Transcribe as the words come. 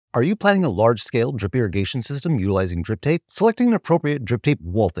Are you planning a large-scale drip irrigation system utilizing drip tape? Selecting an appropriate drip tape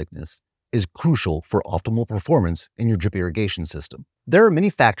wall thickness is crucial for optimal performance in your drip irrigation system. There are many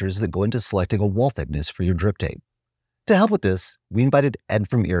factors that go into selecting a wall thickness for your drip tape. To help with this, we invited Ed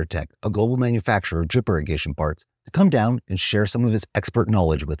from Irritec, a global manufacturer of drip irrigation parts, to come down and share some of his expert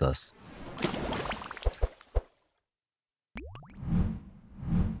knowledge with us.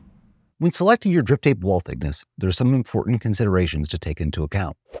 When selecting your drip tape wall thickness, there are some important considerations to take into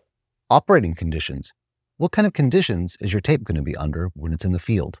account. Operating conditions. What kind of conditions is your tape going to be under when it's in the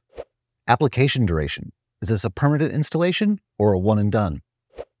field? Application duration. Is this a permanent installation or a one and done?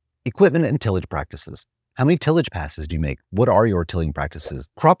 Equipment and tillage practices. How many tillage passes do you make? What are your tilling practices?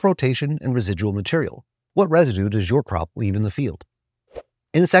 Crop rotation and residual material. What residue does your crop leave in the field?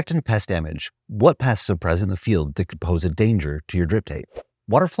 Insect and pest damage. What pests are present in the field that could pose a danger to your drip tape?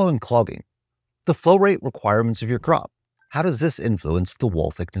 Water flow and clogging. The flow rate requirements of your crop. How does this influence the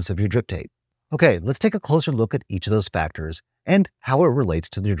wall thickness of your drip tape? Okay, let's take a closer look at each of those factors and how it relates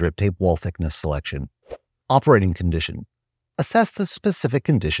to the drip tape wall thickness selection. Operating conditions. Assess the specific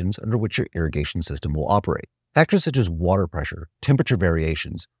conditions under which your irrigation system will operate. Factors such as water pressure, temperature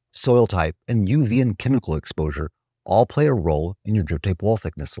variations, soil type, and UV and chemical exposure all play a role in your drip tape wall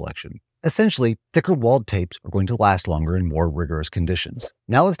thickness selection. Essentially, thicker walled tapes are going to last longer in more rigorous conditions.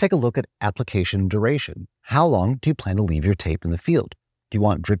 Now let's take a look at application duration. How long do you plan to leave your tape in the field? Do you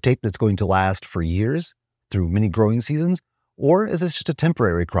want drip tape that's going to last for years, through many growing seasons? Or is this just a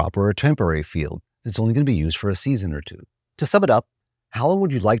temporary crop or a temporary field that's only going to be used for a season or two? To sum it up, how long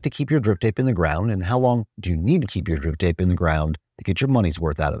would you like to keep your drip tape in the ground, and how long do you need to keep your drip tape in the ground to get your money's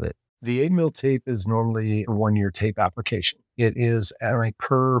worth out of it? The 8 mil tape is normally a 1-year tape application. It is on a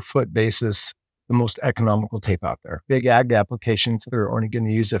per foot basis, the most economical tape out there. Big ag applications, they're only going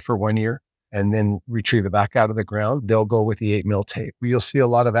to use it for 1 year and then retrieve it back out of the ground. They'll go with the 8 mil tape. You'll see a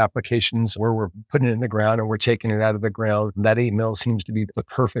lot of applications where we're putting it in the ground and we're taking it out of the ground. That 8 mil seems to be the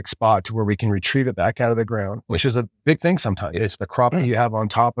perfect spot to where we can retrieve it back out of the ground, which is a big thing sometimes. It's the crop that you have on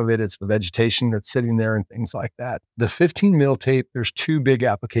top of it. It's the vegetation that's sitting there and things like that. The 15 mil tape, there's two big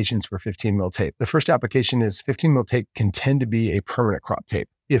applications for 15 mil tape. The first application is 15 mil tape can tend to be a permanent crop tape.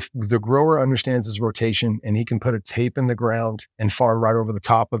 If the grower understands his rotation and he can put a tape in the ground and farm right over the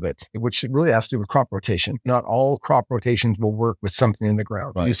top of it, which really has to do with crop rotation. Not all crop rotations will work with something in the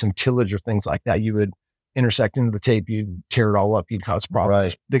ground. Right. Use some tillage or things like that. You would intersect into the tape, you'd tear it all up, you'd cause problems.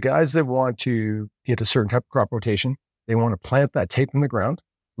 Right. The guys that want to get a certain type of crop rotation, they want to plant that tape in the ground,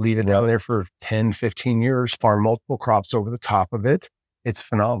 leave it down there for 10, 15 years, farm multiple crops over the top of it. It's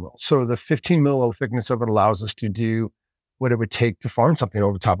phenomenal. So the 15 mil thickness of it allows us to do what it would take to farm something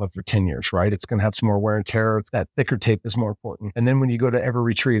over the top of it for 10 years, right? It's going to have some more wear and tear. That thicker tape is more important. And then when you go to ever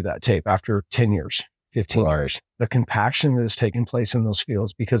retrieve that tape after 10 years, 15 years, the compaction that is taking place in those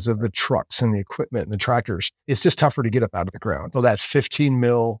fields because of the trucks and the equipment and the tractors, it's just tougher to get up out of the ground. So that 15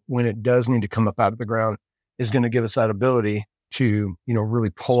 mil, when it does need to come up out of the ground, is going to give us that ability to, really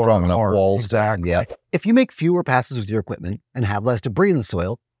pull strong enough walls. Exactly. Yeah. If you make fewer passes with your equipment and have less debris in the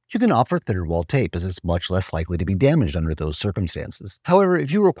soil, you can offer thinner wall tape as it's much less likely to be damaged under those circumstances. However, if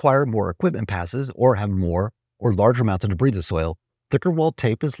you require more equipment passes or have more or larger amounts of debris in the soil, thicker wall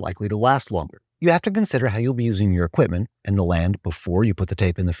tape is likely to last longer. You have to consider how you'll be using your equipment and the land before you put the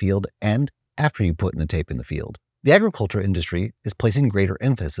tape in the field and after you put in the tape in the field. The agriculture industry is placing greater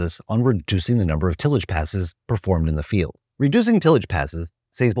emphasis on reducing the number of tillage passes performed in the field. Reducing tillage passes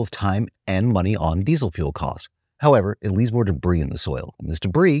saves both time and money on diesel fuel costs. However, it leaves more debris in the soil, and this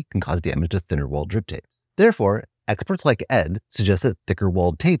debris can cause damage to thinner walled drip tapes. Therefore, experts like Ed suggest that thicker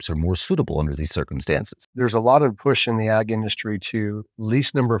walled tapes are more suitable under these circumstances. There's a lot of push in the ag industry to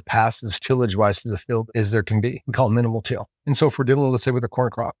least number of passes tillage-wise to the field as there can be. We call it minimal till. And so if we're dealing, let's say, with a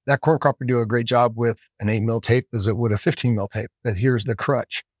corn crop, that corn crop would do a great job with an 8 mil tape as it would a 15 mil tape. But here's the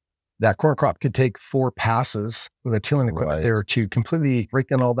crutch. That corn crop could take 4 passes with a tilling equipment there to completely break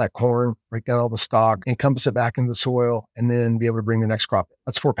down all that corn, break down all the stalk, encompass it back into the soil, and then be able to bring the next crop.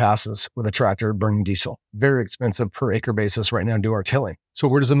 That's 4 passes with a tractor burning diesel. Very expensive per acre basis right now to do our tilling. So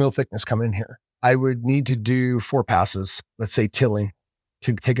where does the mill thickness come in here? I would need to do 4 passes, let's say tilling,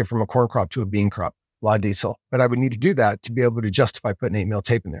 to take it from a corn crop to a bean crop, a lot of diesel. But I would need to do that to be able to justify putting 8 mil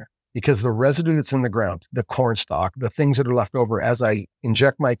tape in there. Because the residue that's in the ground, the corn stalk, the things that are left over as I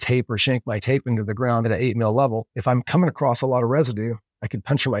inject my tape or shank my tape into the ground at an 8 mil level, if I'm coming across a lot of residue, I could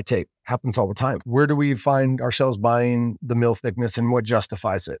puncture my tape. Happens all the time. Where do we find ourselves buying the mill thickness and what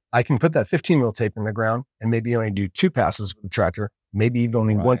justifies it? I can put that 15 mil tape in the ground and maybe only do 2 passes with the tractor, maybe even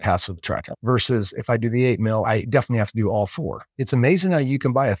only 1 pass with the tractor. Versus if I do the 8 mil, I definitely have to do all 4. It's amazing how you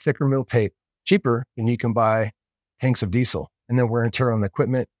can buy a thicker mill tape cheaper than you can buy tanks of diesel. And then wear and tear on the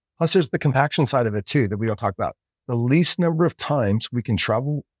equipment, Plus, there's the compaction side of it too that we don't talk about. The least number of times we can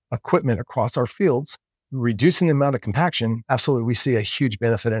travel equipment across our fields, reducing the amount of compaction, absolutely, we see a huge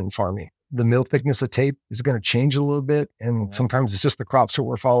benefit in farming. The mill thickness of tape is going to change a little bit. And sometimes it's just the crops that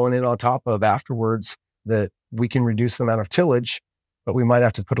we're following in on top of afterwards that we can reduce the amount of tillage, but we might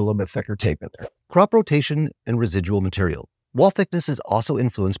have to put a little bit thicker tape in there. Crop rotation and residual material. Wall thickness is also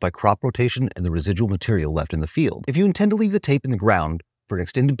influenced by crop rotation and the residual material left in the field. If you intend to leave the tape in the ground for an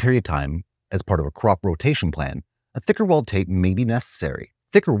extended period of time as part of a crop rotation plan, a thicker walled tape may be necessary.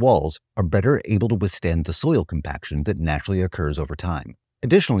 Thicker walls are better able to withstand the soil compaction that naturally occurs over time.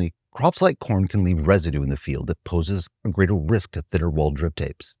 Additionally, crops like corn can leave residue in the field that poses a greater risk to thinner walled drip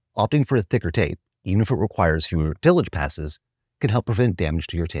tapes. Opting for a thicker tape, even if it requires fewer tillage passes, can help prevent damage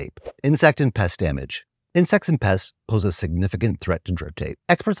to your tape. Insect and pest damage. Insects and pests pose a significant threat to drip tape.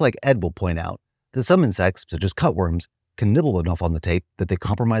 Experts like Ed will point out that some insects, such as cutworms, can nibble enough on the tape that they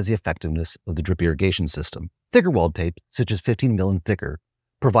compromise the effectiveness of the drip irrigation system. Thicker walled tape, such as 15 mil and thicker,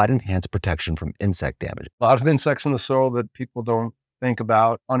 provide enhanced protection from insect damage. A lot of insects in the soil that people don't think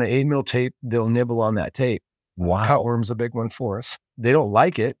about. On an 8 mil tape, they'll nibble on that tape. Wow. Cutworm's a big one for us. They don't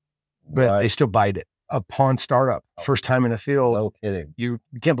like it, but they still bite it. Upon startup, first time in the field, No kidding. you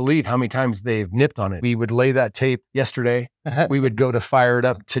can't believe how many times they've nipped on it. We would lay that tape yesterday. We would go to fire it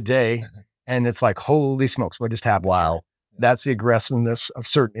up today. And it's like, holy smokes, what just happened? Wow. That's the aggressiveness of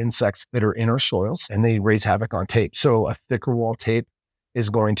certain insects that are in our soils, and they raise havoc on tape. So a thicker wall tape is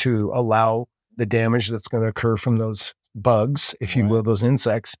going to allow the damage that's going to occur from those bugs, if you will, those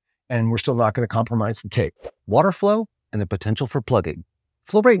insects, and we're still not going to compromise the tape. Water flow and the potential for plugging.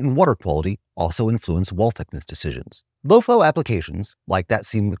 Flow rate and water quality also influence wall thickness decisions. Low flow applications, like that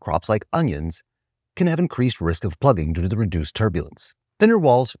seen with crops like onions, can have increased risk of plugging due to the reduced turbulence. Thinner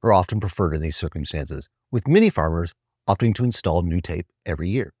walls are often preferred in these circumstances, with many farmers opting to install new tape every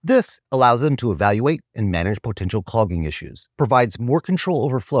year. This allows them to evaluate and manage potential clogging issues, provides more control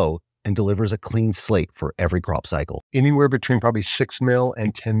over flow, and delivers a clean slate for every crop cycle. Anywhere between probably 6 mil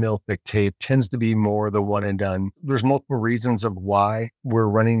and 10 mil thick tape tends to be more the one and done. There's multiple reasons of why we're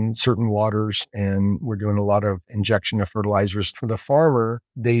running certain waters and we're doing a lot of injection of fertilizers. For the farmer,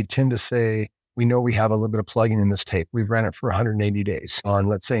 they tend to say, we know we have a little bit of plugging in this tape. We've ran it for 180 days on,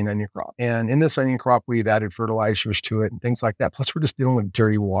 let's say, an onion crop. And in this onion crop, we've added fertilizers to it and things like that. Plus, we're just dealing with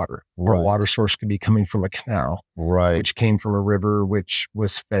dirty water. Our water source could be coming from a canal, which came from a river, which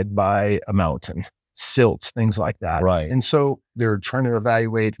was fed by a mountain, silts, things like that. And so they're trying to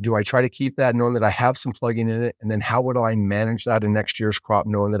evaluate, do I try to keep that knowing that I have some plugging in it? And then how would I manage that in next year's crop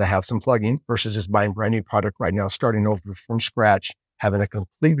knowing that I have some plugging versus just buying brand new product right now, starting over from scratch, having a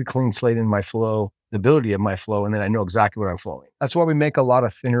completely clean slate in my flow, the ability of my flow, and then I know exactly what I'm flowing. That's why we make a lot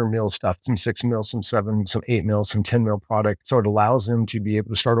of thinner mill stuff, some 6 mil, some 7, some 8 mil, some 10 mil product. So it allows them to be able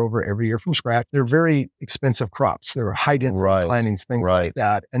to start over every year from scratch. They're very expensive crops. They're high density plantings, things like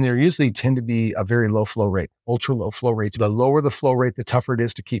that. And they usually tend to be a very low flow rate, ultra low flow rate. The lower the flow rate, the tougher it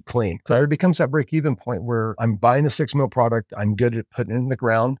is to keep clean. So it becomes that break even point where I'm buying a 6 mil product. I'm good at putting it in the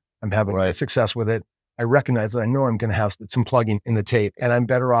ground. I'm having good success with it. I recognize that I know I'm going to have some plugging in the tape, and I'm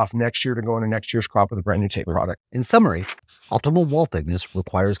better off next year to go into next year's crop with a brand new tape product. In summary, optimal wall thickness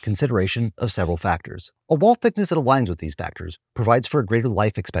requires consideration of several factors. A wall thickness that aligns with these factors provides for a greater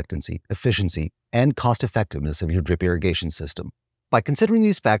life expectancy, efficiency, and cost effectiveness of your drip irrigation system. By considering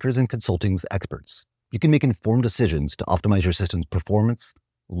these factors and consulting with experts, you can make informed decisions to optimize your system's performance,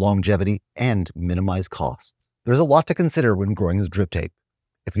 longevity, and minimize costs. There's a lot to consider when growing with drip tape.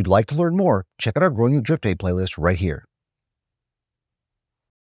 If you'd like to learn more, check out our Growing with Drip Tape playlist right here.